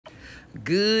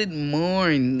Good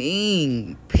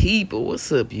morning, people.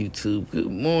 What's up, YouTube? Good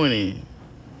morning.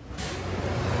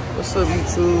 What's up,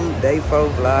 YouTube? Day 4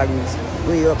 Vlogmas.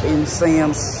 We up in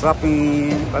Sam's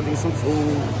shopping. About to get some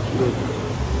food. Look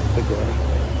at that.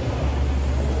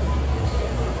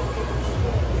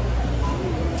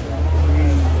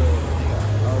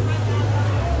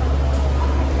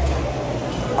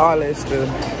 All that stuff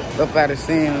up out of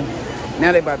Sam's.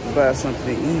 Now they about to buy something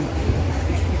to eat.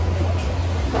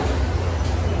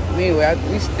 Anyway,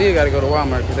 we still gotta go to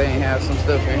Walmart because they ain't have some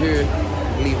stuff in here,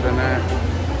 believe it or not.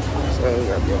 So we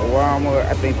gotta go to Walmart.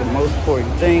 I think the most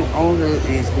important thing on her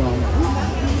is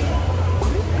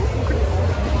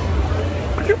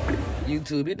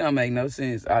YouTube. It don't make no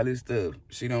sense. All this stuff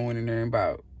she don't went in there and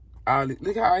bought. All this.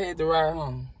 Look how I had to ride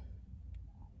home.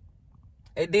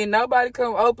 And then nobody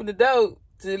come open the door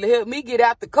to help me get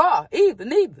out the car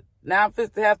neither. Now I'm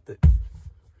supposed to have to.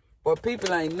 But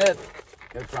people ain't nothing.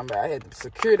 That's what I'm talking about. I had to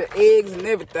secure the eggs and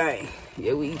everything.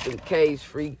 Yeah, we eat them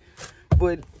cage-free.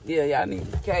 But, yeah, y'all need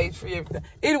cage-free everything.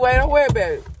 Anyway, don't worry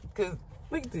about it. Because,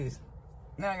 look at this.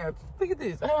 Now I got, look at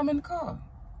this. I'm in the car.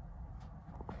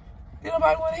 Did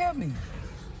nobody want to help me?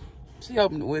 She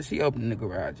opened the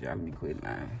garage, y'all. Let me quit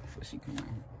lying before she come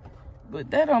in.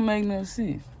 But that don't make no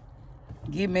sense.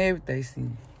 Give me everything they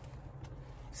see.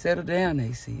 Settle down,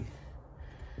 they see.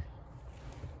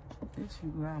 This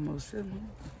you almost 7.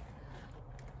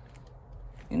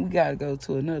 And we gotta go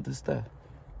to another stuff.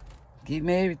 Get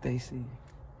married, they see.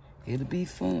 It'll be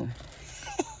fun.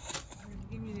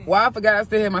 Well, I forgot I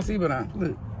still had my seatbelt on.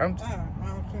 Look,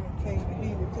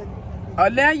 oh,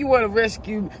 now you want to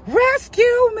rescue me.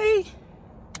 Rescue me!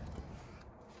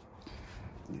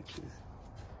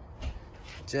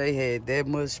 Jay had that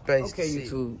much space. Okay,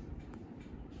 YouTube.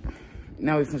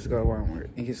 Now we finna go to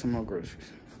Walmart and get some more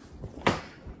groceries.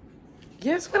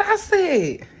 Guess what I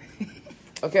said?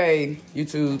 Okay,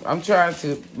 YouTube, I'm trying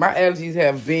to, my allergies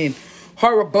have been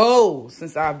horrible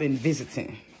since I've been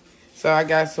visiting. So I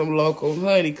got some local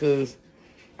honey because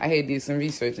I had did some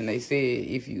research and they said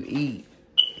if you eat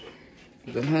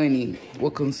the honey,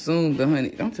 will consume the honey.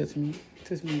 Don't touch me.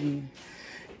 Touch me again.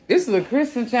 This is a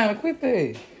Christian channel. Quit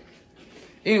that.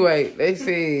 Anyway, they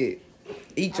said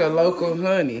eat your local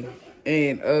honey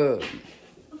and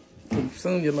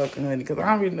consume your local honey. Because I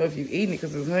don't really know if you're eating it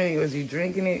because it's honey or is you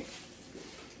drinking it.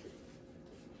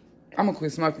 I'm going to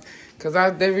quit smoking because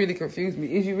they really confused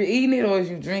me. Is you eating it or is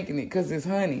you drinking it because it's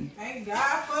honey? Thank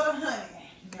God for the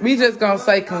honey. We just going to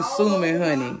say consuming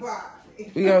honey.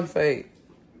 We going to say.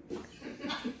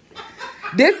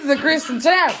 This is a Christian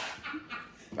channel.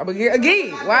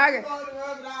 Again, why?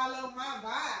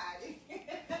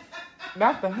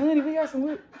 Not the honey. We got some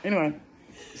whip. Anyway,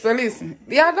 so listen.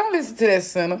 Y'all don't listen to that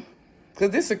sinner because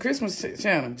this is a Christmas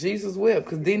channel. Jesus wept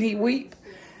because didn't he weep?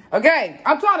 Okay,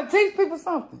 I'm trying to teach people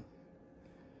something.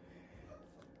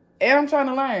 And I'm trying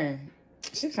to learn.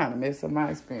 She's trying to mess up my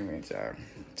experience, y'all.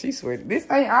 She swear this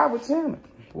ain't our channel.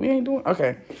 We ain't doing.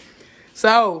 Okay.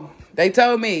 So they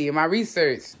told me in my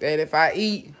research that if I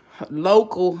eat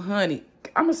local honey,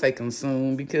 I'm gonna say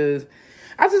consume because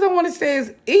I just don't want to say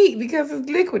it's eat because it's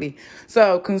liquidy.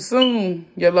 So consume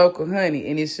your local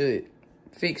honey and it should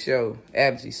fix your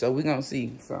allergies. So we're gonna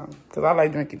see. So because I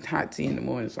like drinking hot tea in the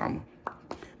morning, so I'm gonna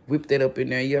whip that up in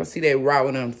there. Y'all see that raw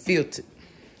and unfiltered.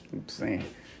 I'm saying.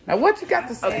 Now, what you got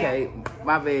to say? Okay,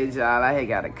 my bad, y'all. I had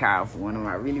got a call from one of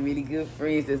my really, really good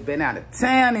friends that's been out of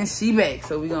town and she back,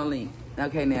 so we gonna link.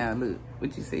 Okay, now, look,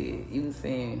 what you said. You was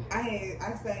saying... I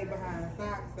stayed behind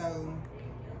socks, so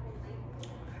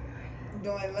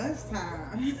during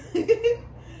lunchtime,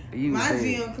 my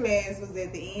gym class was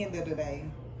at the end of the day.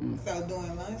 So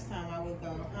during lunchtime, I would go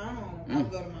home. I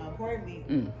would go to my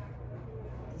apartment,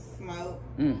 smoke,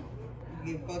 I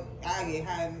get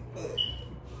high and fuck.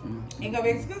 And go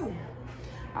back to school.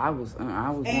 I was and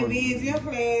then gym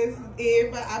class,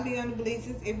 everybody, I be on the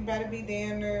bleachers, everybody be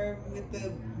down there with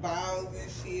the balls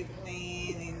and shit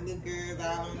playing and little girls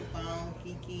all on the phone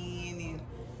kicking and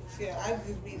shit. I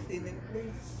just be sitting in the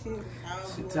bleachers shit. I don't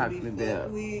want to be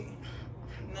fucked with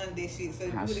none of that shit. So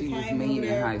if you would have came over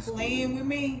there playing with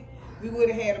me, we would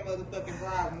have had a motherfucking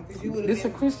problem. Cause you would have This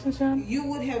been, a Christian channel? You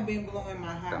would have been blowing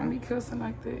my house. Don't be cussing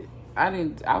like that.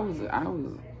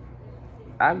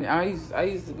 I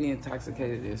used to be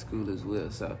intoxicated at school as well,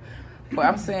 so. But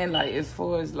I'm saying, like, as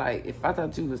far as, like, if I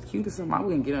thought you was cute or something, I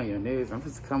wouldn't get on your nerves. I'm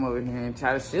supposed to come over here and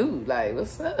try to shoot. Like,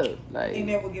 what's up? Like, it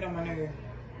never get on my nerves.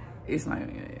 It's not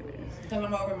even it is. Tell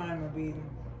them over my business.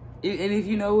 And if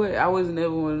you know what, I was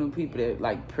never one of them people that,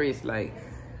 like, press, like,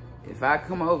 if I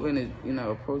come over and, you know,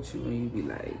 approach you and you be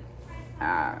like,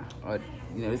 or,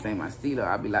 you know, this ain't my stilo,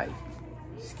 I'll be like,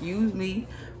 excuse me,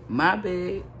 my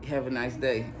bad. Have a nice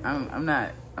day. I'm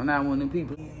not one of them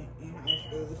people. In high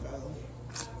school, so.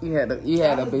 You had I a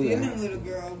was big dealing with a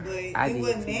girl, but it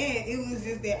wasn't too. that. It was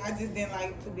just that I just didn't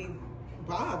like to be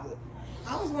bothered.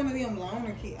 I was one of them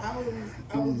loner kids. I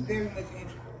was very much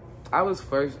introvert. I was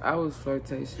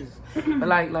flirtatious. But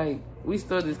like we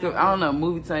still discuss. I don't know,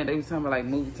 movie time. They was talking about like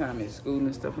movie time at school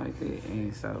and stuff like that.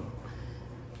 And so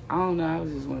I don't know. I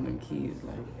was just one of them kids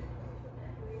like.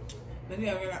 But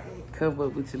yeah, Cover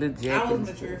up with your little jacket. I was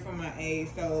mature for my age,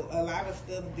 so a lot of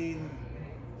stuff didn't.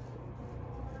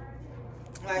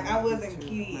 Like I wasn't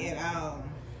kiddie at all.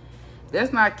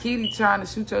 That's not kiddie trying to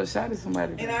shoot your shot at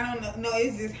somebody. And I don't know. No,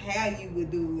 it's just how you would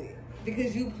do it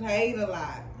because you played a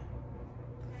lot.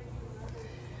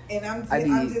 And I'm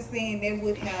just saying that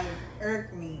would have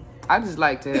irked me. I just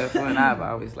like to have fun. I've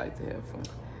always liked to have fun.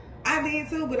 I did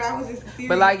too, but I was just a serious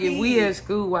But like kid. if we at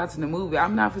school watching the movie,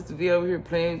 I'm not supposed to be over here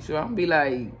playing with you. I'm gonna be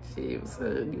like, shit, what's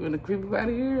up? You wanna creep about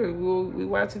here? We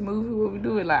watching the movie? What we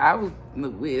doing? Like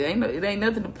it ain't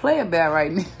nothing to play about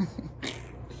right now.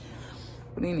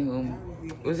 But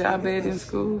anywho, was y'all bad in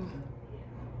school?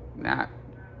 Nah,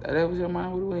 that was your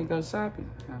mind. We wouldn't go shopping.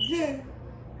 Yeah.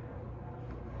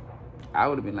 I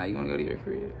would have been like, you wanna go to your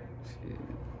crib? Shit.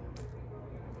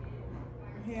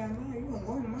 Hell no, you wouldn't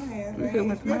go to my ass. You Right?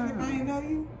 feel Especially if I ain't know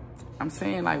you. I'm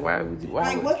saying, like, why would you?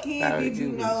 Like, what kid did you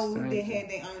know that that had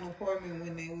their own apartment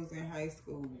when they was in high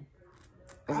school?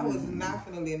 I was not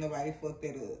finna let nobody fuck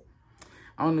that up.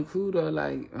 On the cool though,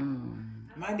 like,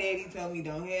 My daddy told me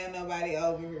don't have nobody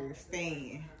over here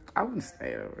staying. I wouldn't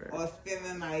stay over there. Or spend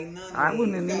the night, none of I that.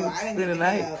 wouldn't even spend the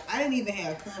night. I didn't even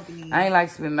have company. I ain't like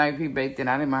spending the night with people back then.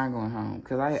 I didn't mind going home.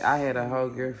 Because I had a whole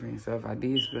girlfriend. So if I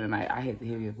did spend the night, I had to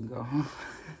hurry up and go home.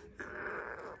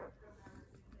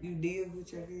 You did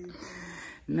with your girlfriend?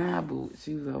 Nah, but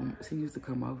she used to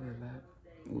come over a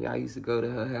lot. I used to go to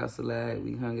her house a lot.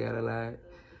 We hung out a lot.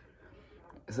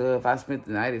 So if I spent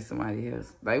the night at somebody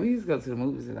else, like we used to go to the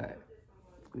movies a lot.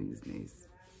 We was nice.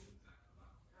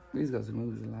 We used to go to the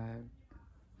movies a lot.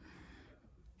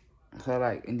 So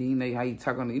like, and then you know how you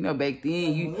talk on the, back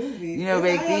then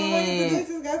back then.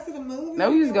 Just go to the movies. No,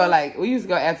 we used to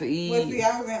go out to eat. Well, see, I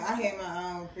had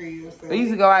my own crib. So we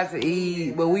used to go out to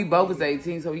eat, but we both was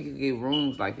 18, so we could get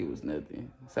rooms like it was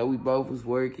nothing. So we both was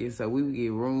working, so we would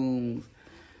get rooms,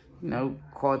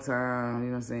 call time, you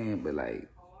know what I'm saying? But like,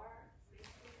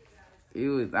 it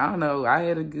was, I don't know, I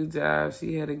had a good job,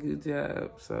 she had a good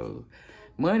job, so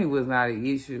money was not an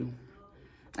issue.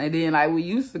 And then like we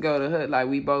used to go to her, like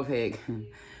we both had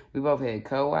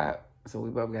co-op, so we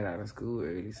both got out of school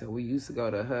early. So we used to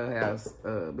go to her house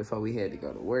before we had to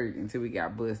go to work until we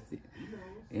got busted.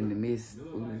 In the midst,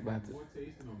 we was about to,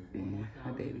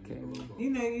 her daddy came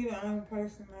in. You're the only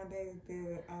person I dated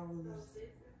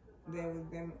that was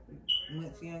that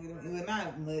much younger than me. Well,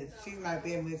 not much. She's not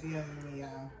that much younger than me,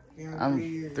 y'all. I'm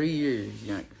 3 years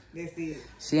younger. That's it.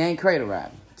 She ain't cradle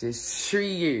riding. Just 3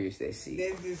 years, that's it.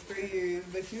 That's just 3 years.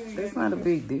 But that's not a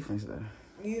big difference, though.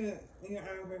 You're the only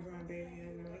person I dated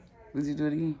younger than me. Would you do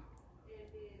it again?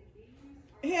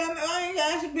 Hell no,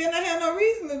 I have no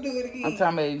reason to do it again. I'm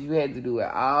talking about if you had to do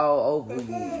it all over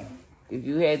again. If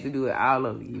you had to do it all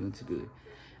over again, would you do it?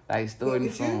 Like starting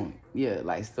from,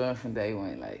 like starting from day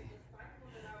one, like.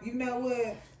 You know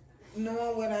what?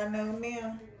 Knowing what I know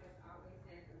now,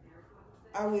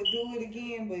 I would do it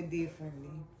again, but differently.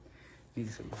 Me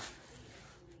too.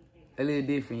 A little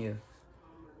different, yeah.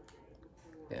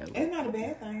 It's not a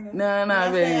bad thing, though. No, not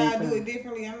a bad thing. I do it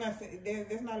differently. I'm not saying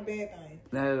that's not a bad thing.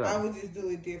 Not at all. I would just do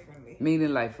it differently. Meaning,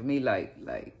 like for me, like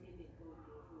I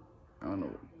don't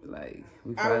know, like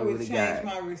we probably I would change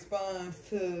my response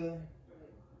to.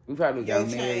 We probably got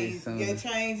married soon. Your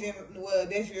change in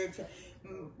that's your.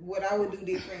 What I would do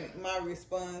different, my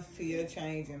response to your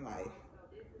change in life.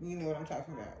 You know what I'm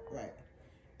talking about, right?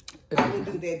 I would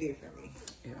do that differently.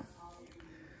 Yeah.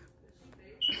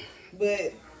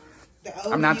 But the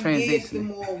older I'm not you get,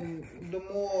 transitioning. the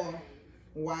more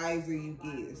wiser you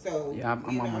get. So yeah,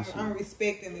 I'm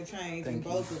respecting the change in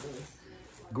both of us.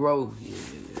 Growth, yeah.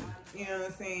 You know what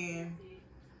I'm saying?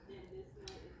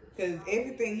 Because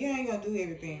everything, you ain't gonna do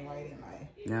everything right in life.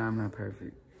 No, I'm not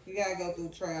perfect. You gotta go through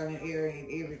trial and error and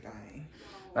everything.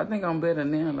 I think I'm better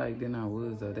now, than I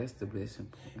was, though. That's the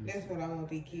blessing. That's what I want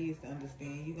these kids to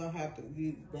understand. You gonna have to,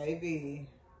 baby.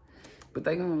 But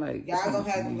they gonna y'all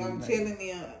gonna have to. I'm telling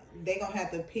them, they gonna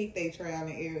have to pick their trial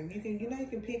and error. You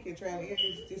can pick your trial and error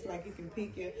just like you can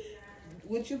pick your.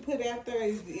 What you put out there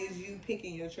is you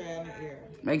picking your trial and error.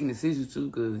 Making decisions too,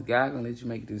 because God gonna let you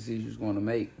make the decisions you want to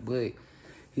make, but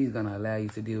He's gonna allow you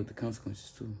to deal with the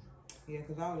consequences too. Yeah,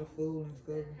 because I was a fool in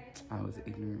school. I was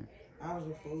ignorant. I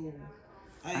was a fool.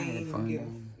 I had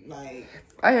fun.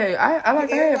 I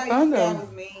had fun though. I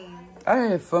was mean. I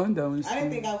had fun though. I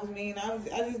didn't think I was mean. I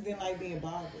just didn't like being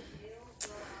bothered.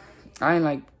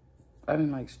 I'm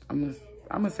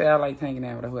gonna say I like hanging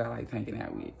out with who I like hanging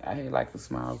out with. I had like a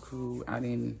small crew.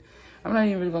 I'm not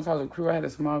even really gonna talk to a crew. I had a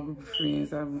small group of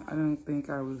friends. I don't think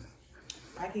I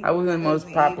wasn't the most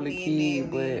popular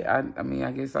kid, but I mean,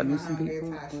 I guess I knew some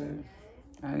people,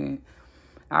 but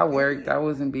I worked. I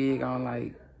wasn't big on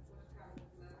like,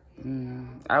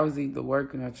 I was either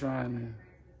working or trying to.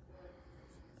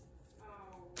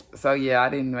 So yeah, I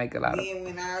didn't make a lot of. Then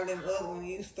when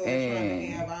you started trying to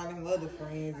have all them other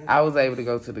friends, I was able to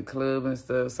go to the club and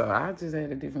stuff, so I just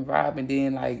had a different vibe. And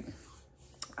then like,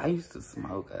 I used to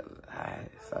smoke a lot,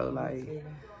 so like,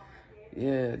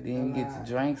 yeah. Then we get to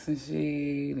drinks and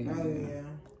shit. And,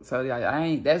 so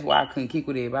like, that's why I couldn't kick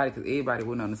with everybody, because everybody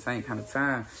wasn't on the same kind of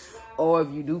time. Or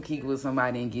if you do kick with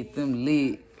somebody and get them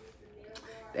lit,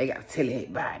 they gotta tell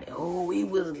everybody, oh, we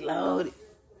was loaded,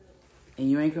 and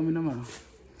you ain't coming no more.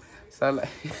 So like,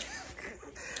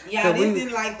 yeah, this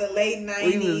in like the late 90s,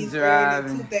 we was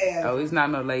driving. Early 2000s. Oh, it's not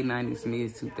no late 90s,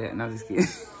 mid 2000s. No, just kidding.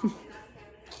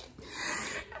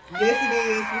 Yes, it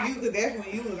is for you, because that's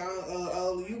when you was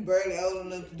old. You barely old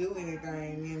enough to do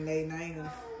anything in the late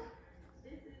 90s.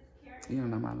 You don't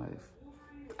know my life.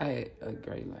 I had a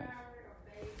great life.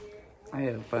 I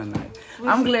had a fun life.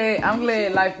 I'm glad I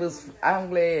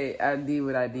did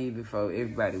what I did before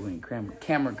everybody went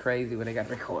camera crazy when they got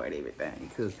to record everything.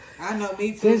 Cause I know,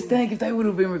 me too. Just think if they would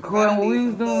have been recording what we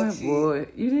was doing, boy.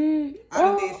 You did?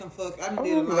 I did some fuck. I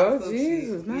did a lot of fuck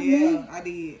Jesus, shit. Not yeah, me. I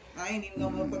did. I ain't even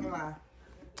gonna motherfucking lie.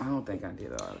 I don't think I did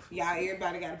a lot of fuck. Y'all,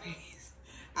 everybody got a pass.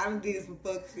 I done did some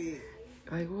fuck shit.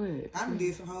 Like what? I done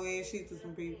did some whole ass shit to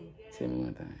some people. Tell me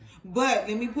one thing. But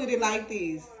let me put it like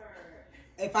this.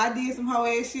 If I did some whole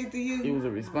ass shit to you, it was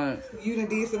a response. You done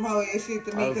did some whole ass shit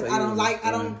to me, because I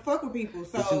don't fuck with people.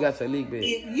 So but you got your leak back.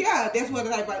 Yeah, that's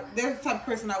the type of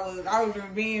person I was. I was a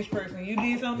revenge person. You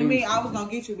did something to me, I was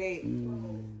gonna get you back.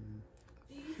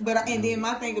 But and then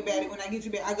my thing about it, when I get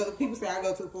you back, people say I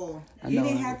go too far. You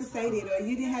didn't have to say that, or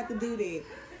you didn't have to do that.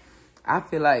 I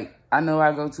feel like I know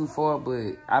I go too far,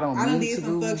 but I don't mean to do. I done did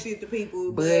some fuck shit to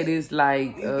people, but it's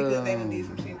like because they done did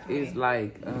some shit to me. It's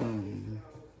like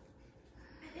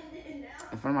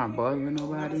if I'm not bothering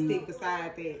nobody, I'm gonna stick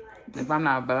beside that. If I'm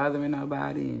not bothering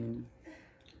nobody and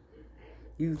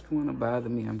you want to bother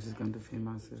me, I'm just gonna defend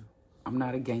myself. I'm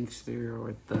not a gangster or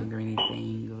a thug or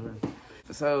anything.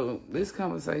 So this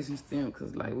conversation stemmed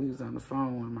because like we was on the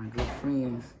phone with my good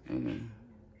friends, and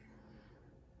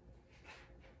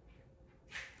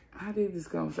how did this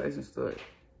conversation start?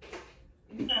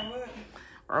 You know what?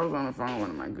 I was on the phone with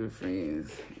one of my good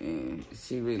friends, and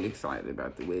she really excited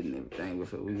about the wedding and everything.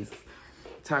 With her, we was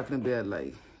talking about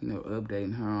like,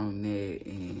 updating her on that,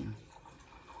 and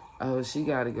she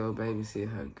gotta go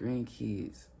babysit her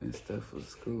grandkids and stuff for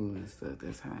school and stuff.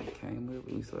 That's how it came up.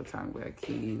 We started talking about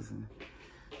kids and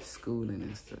schooling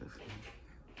and stuff.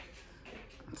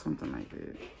 Something like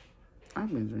that.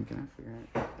 I've been drinking, I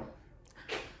forgot.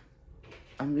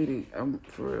 I'm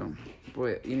for real.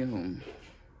 But anywho.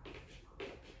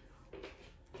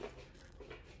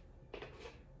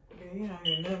 You don't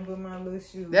hear nothing but my little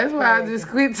shoes. That's why I just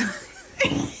quit.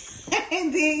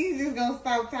 And then you just gonna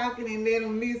stop talking and let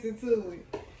them listen to it.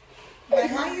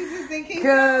 Like, why you just didn't keep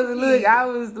talking? Cause look, I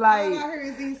was like, all I heard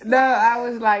is these slides. No, I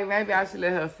was like, maybe I should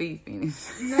let her feet finish.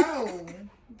 No,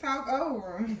 talk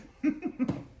over.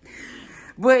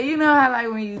 But you know how like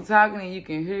when you talking and you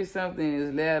can hear something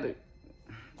is louder.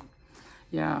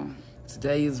 Yeah.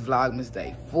 Today is Vlogmas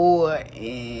Day 4,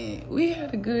 and we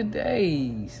had a good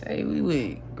day. Say we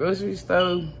went grocery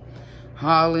store,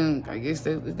 hauling. I guess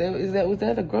was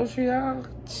that a grocery haul?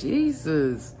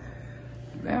 Jesus.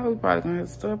 Now we probably gonna have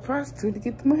to start a prostitute to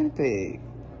get the money back.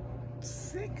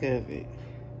 Sick of it.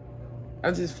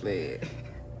 I just fled.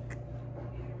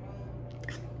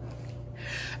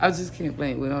 I just can't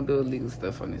blame. We don't do illegal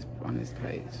stuff on this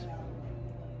page.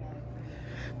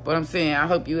 But I'm saying, I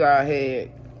hope you all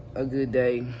had a good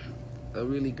day, a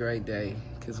really great day,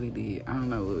 because we did. I don't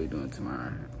know what we're doing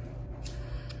tomorrow.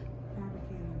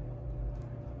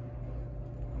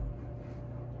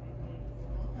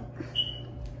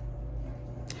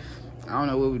 I don't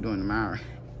know what we're doing tomorrow.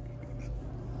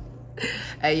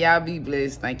 Hey, y'all be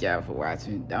blessed. Thank y'all for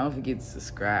watching. Don't forget to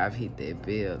subscribe, hit that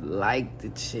bell, like the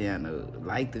channel,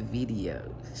 like the video.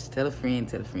 Just tell a friend,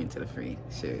 tell a friend, tell a friend.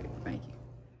 Sure. Thank you.